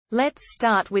Let's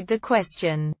start with the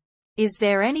question. Is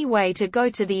there any way to go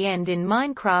to the end in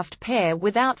Minecraft pair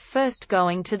without first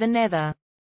going to the nether?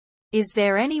 Is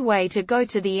there any way to go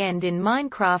to the end in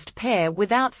Minecraft pair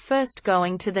without first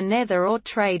going to the nether or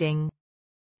trading?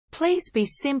 Please be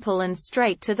simple and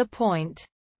straight to the point.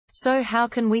 So how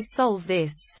can we solve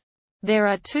this? There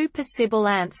are two possible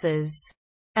answers.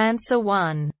 Answer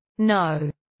 1.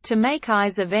 No. To make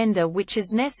Eyes of Ender, which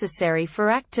is necessary for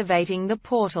activating the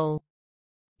portal.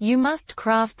 You must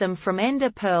craft them from ender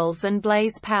pearls and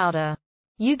blaze powder.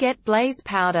 You get blaze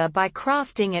powder by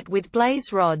crafting it with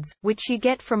blaze rods, which you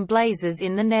get from blazes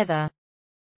in the nether.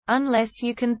 Unless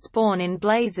you can spawn in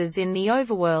blazes in the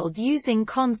overworld using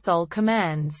console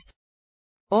commands.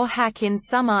 Or hack in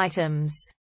some items.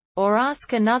 Or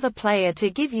ask another player to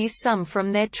give you some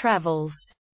from their travels.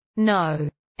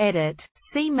 No. Edit.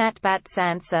 See Mattbat's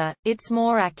answer, it's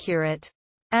more accurate.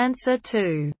 Answer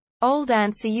 2. Old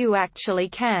answer: you actually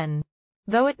can.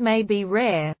 Though it may be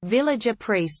rare, villager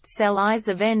priests sell Eyes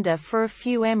of Ender for a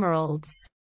few emeralds.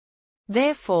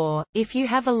 Therefore, if you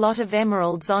have a lot of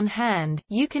emeralds on hand,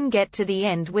 you can get to the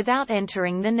end without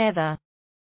entering the nether.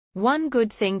 One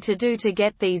good thing to do to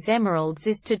get these emeralds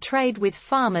is to trade with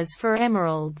farmers for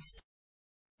emeralds.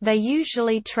 They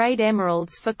usually trade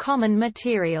emeralds for common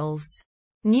materials.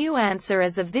 New answer: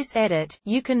 as of this edit,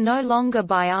 you can no longer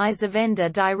buy Eyes of Ender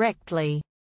directly.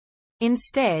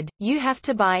 Instead, you have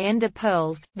to buy ender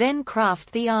pearls, then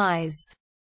craft the eyes.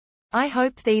 I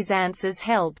hope these answers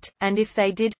helped, and if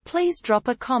they did, please drop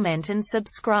a comment and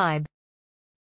subscribe.